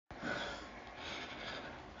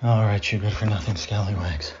Alright, you good for nothing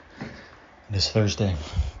scallywags. It is Thursday,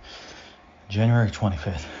 January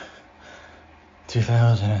 25th,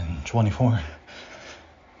 2024,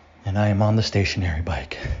 and I am on the stationary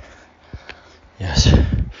bike. Yes,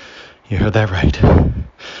 you heard that right.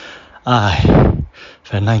 I,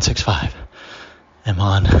 Fed 965, am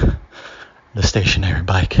on the stationary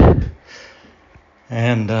bike.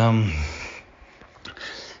 And,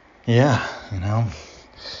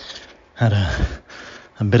 had a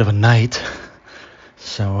bit of a night,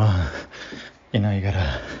 so you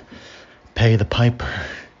gotta pay the piper,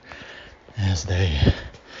 as they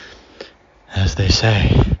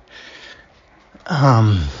say.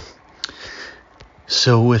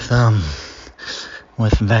 So with that,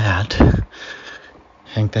 I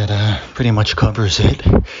think that pretty much covers it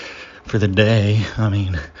for the day. I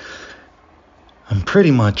mean, I'm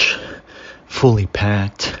pretty much fully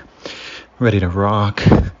packed, ready to rock.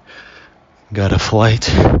 Got a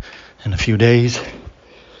flight in a few days,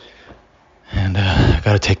 and I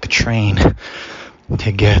gotta take the train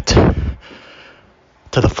to get to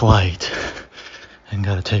the flight, and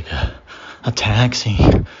gotta take a taxi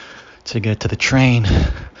to get to the train,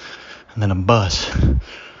 and then a bus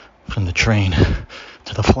from the train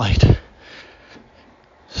to the flight.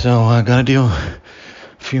 So I gotta do a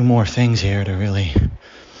few more things here to really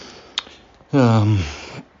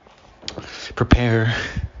prepare,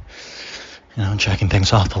 checking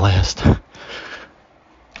things off the list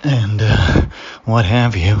and what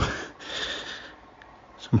have you.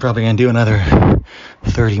 So I'm probably gonna do another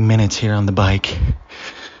 30 minutes here on the bike,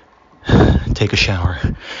 take a shower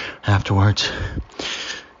afterwards.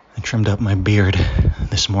 I trimmed up my beard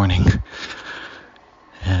this morning,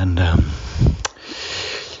 and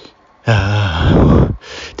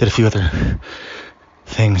did a few other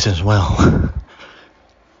things as well.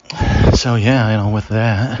 So with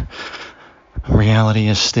that, reality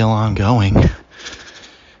is still ongoing.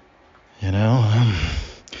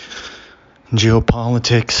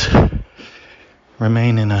 Geopolitics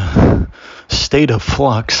remain in a state of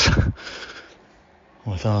flux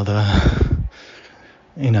with all the,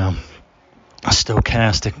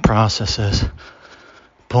 stochastic processes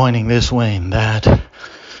pointing this way and that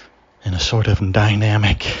in a sort of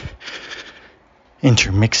dynamic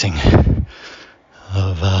intermixing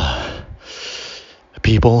of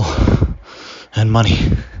people and money.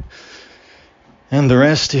 And the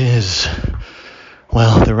rest is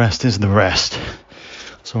the rest.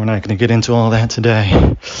 So we're not going to get into all that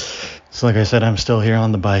today. So like I said, I'm still here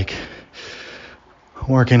on the bike,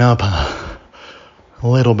 working up a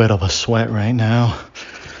little bit of a sweat right now.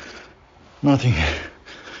 Nothing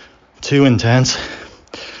too intense,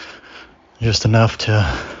 just enough to,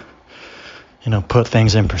 put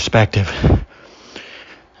things in perspective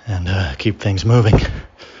and keep things moving.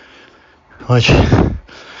 Which,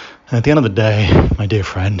 at the end of the day, my dear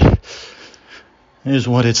friend, is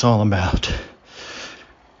what it's all about.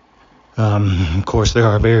 Of course, there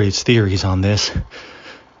are various theories on this.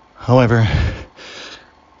 However,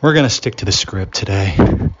 we're going to stick to the script today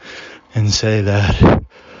and say that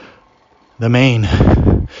the main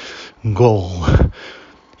goal,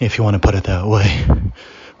 if you want to put it that way,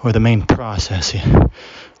 or the main process,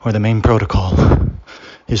 or the main protocol,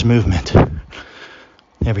 is movement.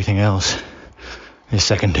 Everything else is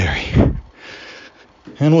secondary.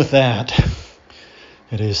 And with that,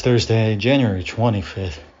 it is Thursday, January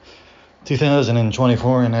 25th,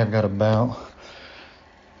 2024, and I've got about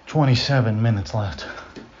 27 minutes left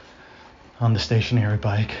on the stationary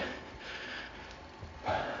bike.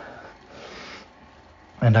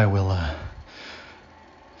 And I will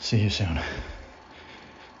see you soon.